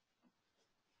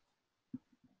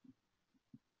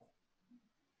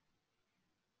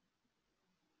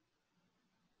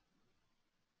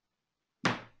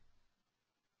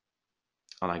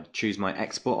 And I choose my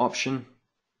export option.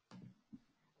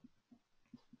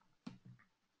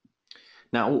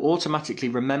 Now it will automatically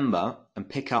remember and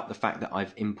pick up the fact that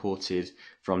I've imported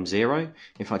from 0.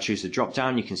 If I choose the drop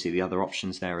down, you can see the other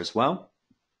options there as well.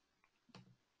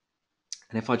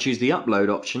 And if I choose the upload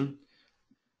option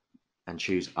and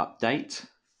choose update,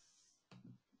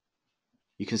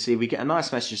 you can see we get a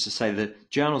nice message to say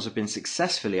that journals have been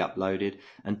successfully uploaded,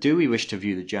 and do we wish to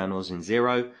view the journals in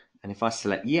 0? And if I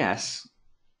select yes,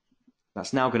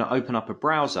 that's now going to open up a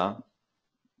browser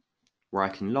where I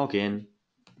can log in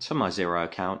to my 0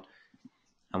 account,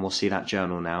 and we'll see that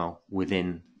journal now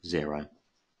within 0.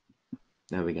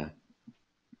 There we go.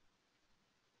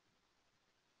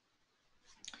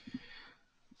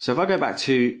 So if I go back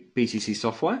to BTC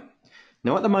software,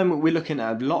 now at the moment we're looking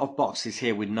at a lot of boxes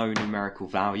here with no numerical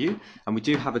value, and we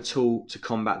do have a tool to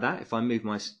combat that. If I move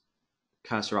my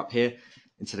cursor up here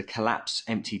into the collapse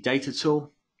empty data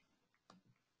tool,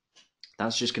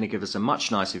 that's just going to give us a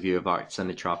much nicer view of our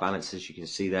extended trial balance, as you can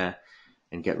see there,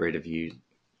 and get rid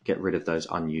of those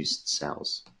unused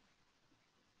cells.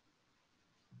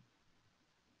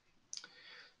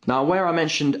 Now, where I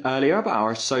mentioned earlier about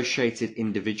our associated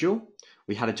individual,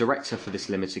 we had a director for this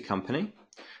limited company.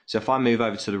 So if I move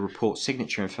over to the report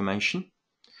signature information,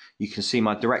 you can see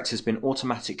my director has been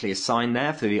automatically assigned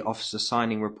there for the officer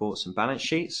signing reports and balance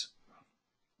sheets.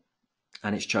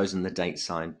 And it's chosen the date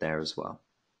signed there as well.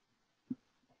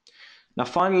 Now,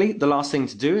 finally, the last thing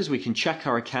to do is we can check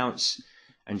our accounts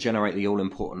and generate the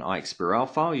all-important iXBRL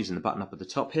file using the button up at the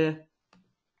top here.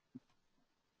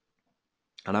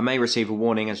 And I may receive a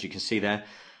warning, as you can see there.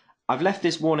 I've left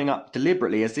this warning up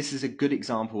deliberately as this is a good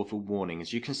example of a warning.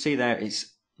 As you can see there,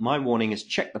 my warning is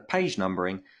check the page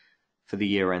numbering for the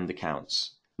year-end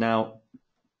accounts. Now,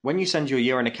 when you send your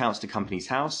year-end accounts to Companies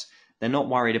House, they're not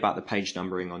worried about the page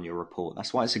numbering on your report.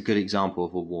 That's why it's a good example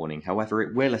of a warning. However,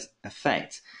 it will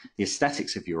affect the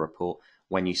aesthetics of your report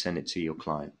when you send it to your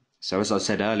client. So as I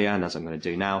said earlier, and as I'm going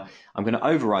to do now, I'm going to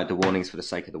override the warnings for the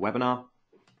sake of the webinar.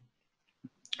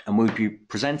 And we'll be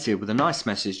presented with a nice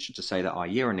message to say that our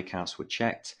year-end accounts were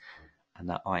checked and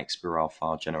that iXBRL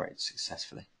file generated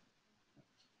successfully.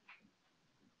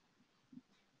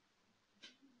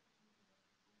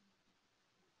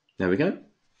 There we go.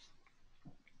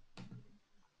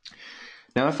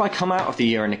 Now, if I come out of the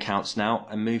year-end accounts now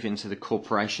and move into the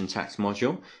corporation tax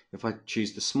module, if I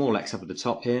choose the small X up at the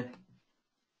top here,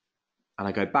 and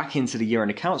I go back into the year-end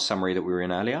account summary that we were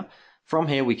in earlier, from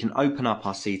here we can open up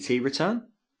our CT return,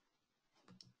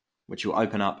 which will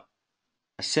open up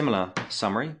a similar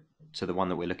summary to the one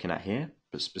that we're looking at here,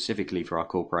 but specifically for our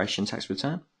corporation tax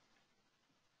return.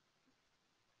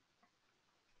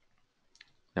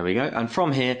 There we go. And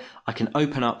from here, I can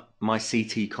open up my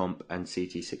CT Comp and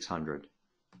CT 600.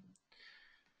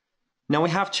 Now we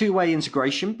have two-way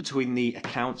integration between the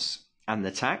accounts and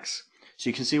the tax. So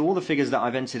you can see all the figures that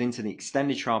I've entered into the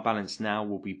extended trial balance now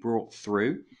will be brought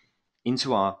through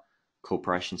into our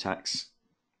corporation tax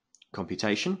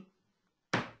computation.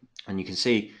 And you can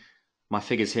see my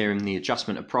figures here in the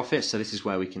adjustment of profit. So this is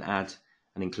where we can add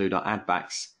and include our add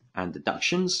backs and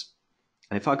deductions.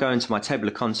 And if I go into my table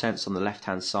of contents on the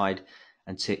left-hand side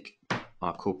and tick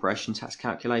our corporation tax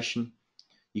calculation,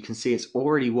 you can see it's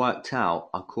already worked out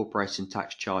our corporation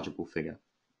tax chargeable figure.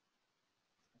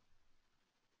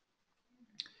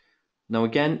 Now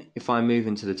again, if I move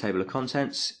into the table of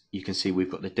contents, you can see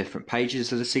we've got the different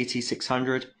pages of the CT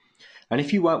 600. And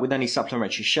if you work with any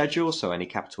supplementary schedules, so any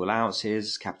capital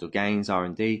allowances, capital gains,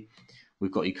 R&D,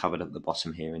 we've got you covered at the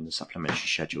bottom here in the supplementary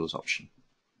schedules option,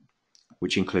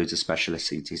 which includes the specialist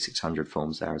CT 600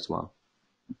 forms there as well.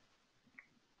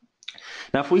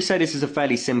 Now, if we say this is a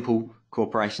fairly simple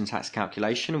corporation tax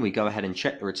calculation and we go ahead and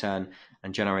check the return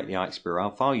and generate the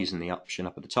IXBRL file using the option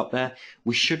up at the top there,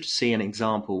 we should see an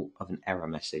example of an error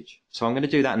message. So I'm going to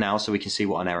do that now so we can see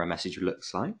what an error message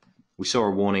looks like. We saw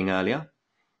a warning earlier.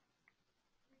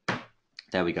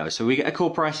 There we go. So we get a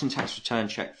corporation tax return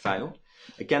check failed.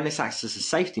 Again, this acts as a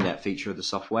safety net feature of the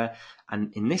software.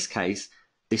 And in this case,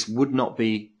 this would not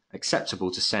be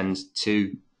acceptable to send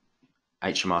to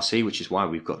HMRC, which is why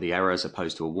we've got the error as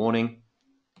opposed to a warning.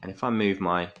 And if I move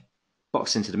my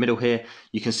box into the middle here,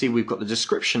 you can see we've got the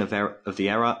description of the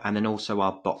error and then also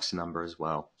our box number as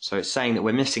well. So it's saying that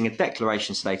we're missing a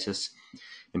declaration status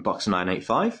in box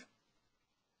 985.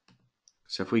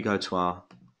 So if we go to our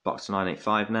box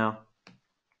 985 now,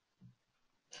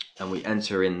 and we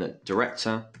enter in the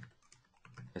director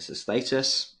as a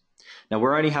status. Now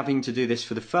we're only having to do this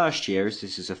for the first year, as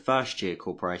this is a first year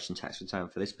corporation tax return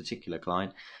for this particular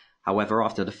client. However,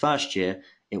 after the first year,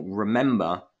 it will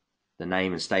remember the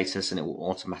name and status and it will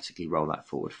automatically roll that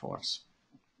forward for us.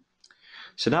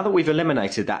 So now that we've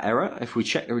eliminated that error, if we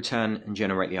check the return and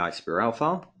generate the IXBRL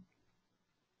file,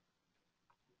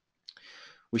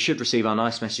 we should receive our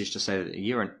nice message to say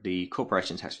that the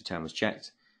corporation tax return was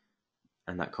checked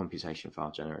and that computation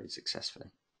file generated successfully.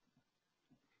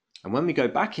 And when we go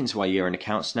back into our year-end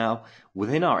accounts now,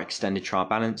 within our extended trial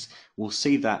balance, we'll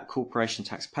see that corporation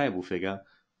tax payable figure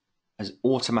has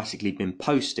automatically been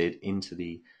posted into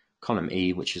the column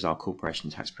E, which is our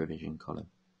corporation tax provision column.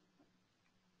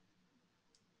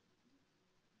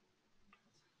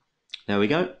 There we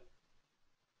go.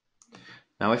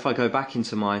 Now if I go back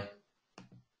into my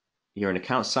year-end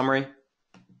accounts summary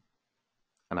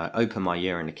and I open my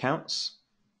year-end accounts,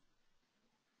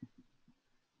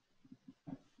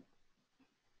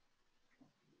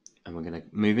 and we're going to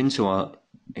move into our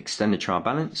extended trial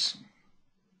balance.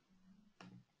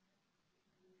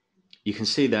 You can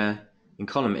see there in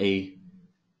column E,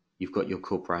 you've got your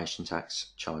corporation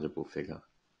tax chargeable figure.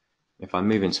 If I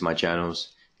move into my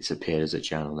journals, it's appeared as a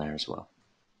journal there as well.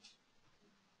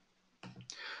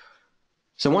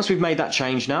 So once we've made that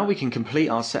change now, we can complete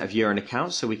our set of year-end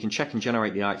accounts so we can check and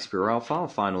generate the IXBRL file a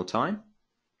final time.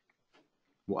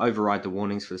 We'll override the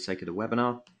warnings for the sake of the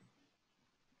webinar.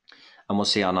 And we'll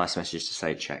see our nice message to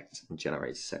say checked and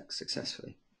generated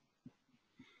successfully.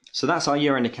 So that's our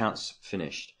year-end accounts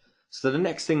finished. So the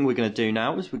next thing we're going to do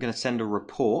now is we're going to send a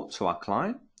report to our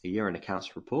client, a year-end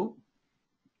accounts report.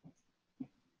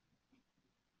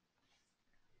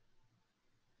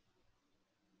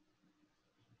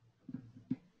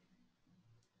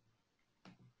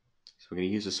 So we're going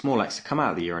to use a small X to come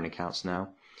out of the year-end accounts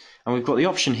now. And we've got the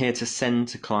option here to send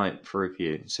to client for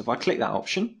review. So if I click that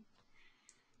option,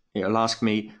 it'll ask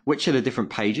me which of the different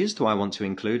pages do I want to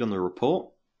include on the report.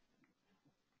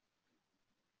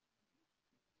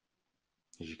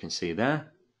 As you can see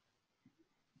there.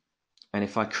 And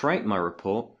if I create my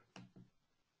report,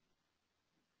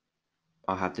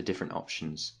 I'll have the different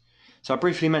options. So I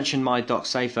briefly mentioned my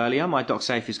DocSafe earlier. My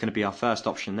DocSafe is going to be our first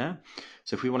option there.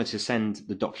 So if we wanted to send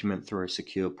the document through a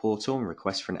secure portal and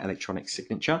request for an electronic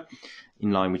signature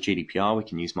in line with GDPR, we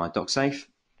can use my DocSafe.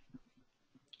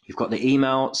 You've got the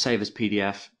email, save as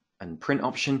PDF and print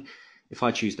option. If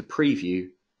I choose the preview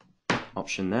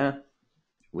option there,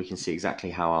 we can see exactly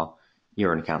how our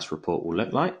year-end accounts report will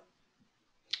look like.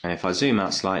 And if I zoom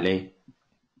out slightly,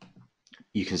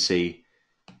 you can see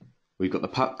we've got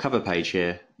the cover page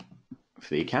here for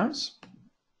the accounts.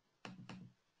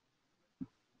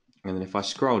 And then if I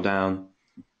scroll down,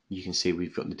 you can see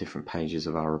we've got the different pages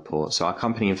of our report. So our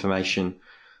company information,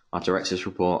 our director's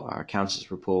report, our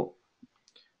accountant's report,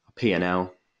 our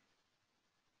P&L,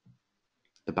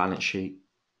 the balance sheet,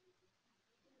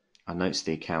 our notes to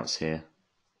the accounts here,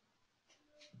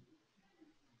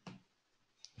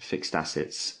 fixed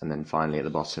assets, and then finally at the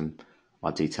bottom,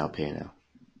 our detailed P&L.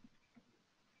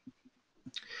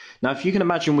 Now, if you can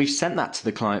imagine, we've sent that to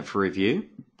the client for review.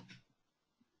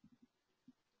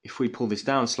 If we pull this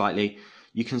down slightly,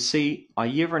 you can see our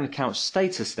year-end account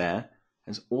status there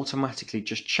has automatically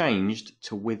just changed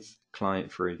to with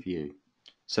client for review.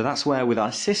 So that's where, with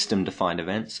our system-defined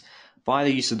events, via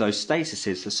the use of those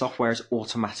statuses, the software is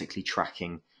automatically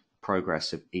tracking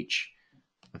progress of each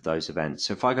of those events.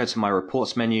 So if I go to my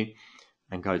reports menu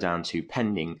and go down to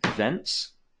pending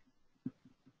events,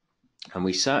 and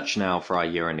we search now for our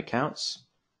year-end accounts,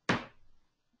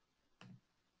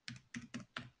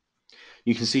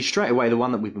 you can see straight away the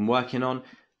one that we've been working on,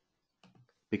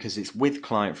 because it's with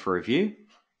client for review,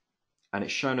 and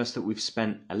it's shown us that we've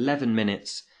spent 11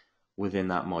 minutes within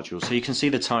that module. So you can see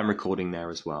the time recording there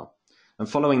as well. And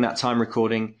following that time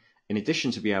recording, in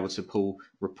addition to be able to pull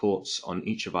reports on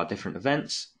each of our different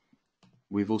events,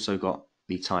 we've also got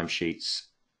the timesheets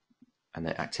and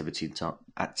the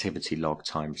activity log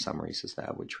time summaries as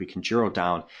there, which we can drill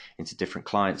down into different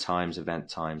client times, event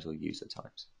times, or user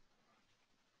times.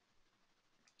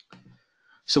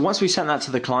 So once we sent that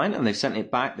to the client and they've sent it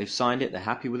back, they've signed it, they're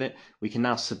happy with it, we can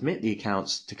now submit the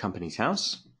accounts to Companies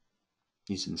House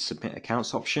using the Submit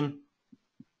Accounts option.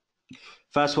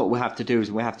 First, what we'll have to do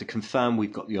is we have to confirm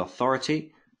we've got the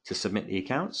authority to submit the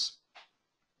accounts.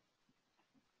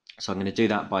 So I'm going to do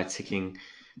that by ticking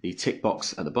the tick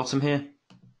box at the bottom here.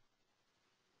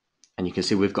 And you can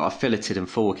see we've got a filleted and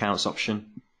full accounts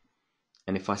option.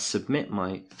 And if I submit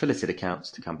my filleted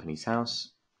accounts to Companies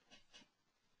House,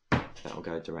 that will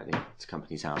go directly to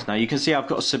Companies House. Now you can see I've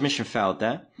got a submission failed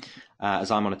there,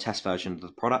 as I'm on a test version of the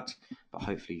product, but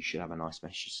hopefully you should have a nice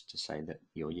message to say that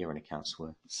your year-end accounts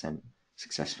were sent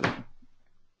successfully.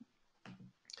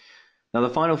 Now the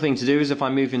final thing to do is if I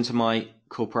move into my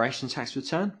corporation tax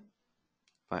return,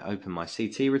 if I open my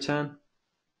CT return,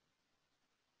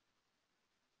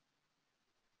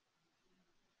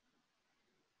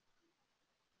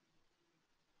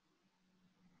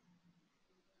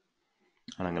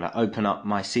 and I'm going to open up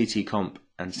my CT Comp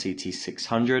and CT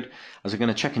 600, as I'm going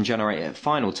to check and generate it at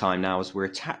final time now, as we're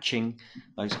attaching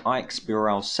those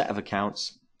IXBRL set of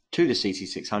accounts to the CT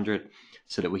 600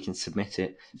 so that we can submit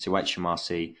it to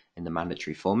HMRC in the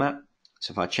mandatory format.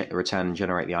 So if I check the return and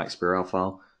generate the IXBRL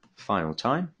file, final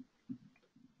time,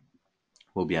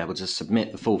 we'll be able to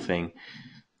submit the full thing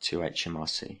to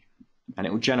HMRC, and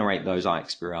it will generate those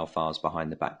IXBRL files in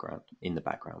the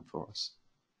background for us.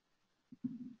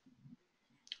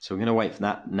 So we're going to wait for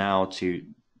that now to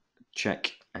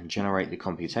check and generate the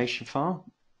computation file,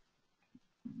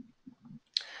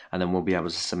 and then we'll be able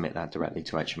to submit that directly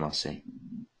to HMRC.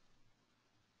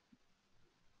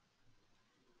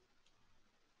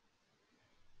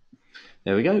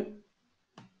 There we go.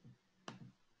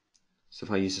 So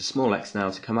if I use the small X now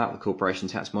to come out of the corporation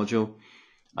tax module,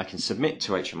 I can submit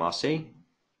to HMRC.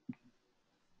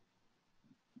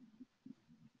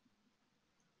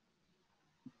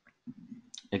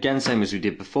 Again, same as we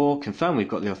did before, confirm we've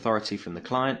got the authority from the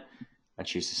client and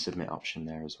choose the submit option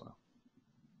there as well.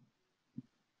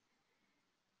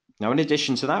 Now, in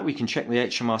addition to that, we can check the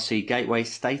HMRC gateway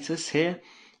status here,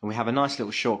 and we have a nice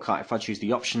little shortcut if I choose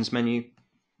the options menu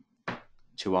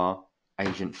to our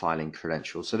agent filing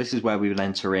credentials. So this is where we will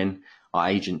enter in our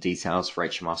agent details for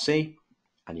HMRC,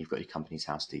 and you've got your Companies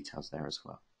House details there as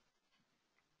well.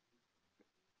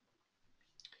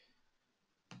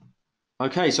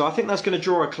 Okay, so I think that's going to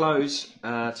draw a close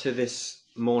to this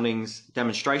morning's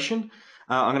demonstration.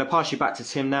 I'm going to pass you back to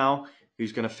Tim now,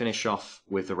 who's going to finish off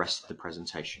with the rest of the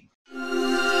presentation.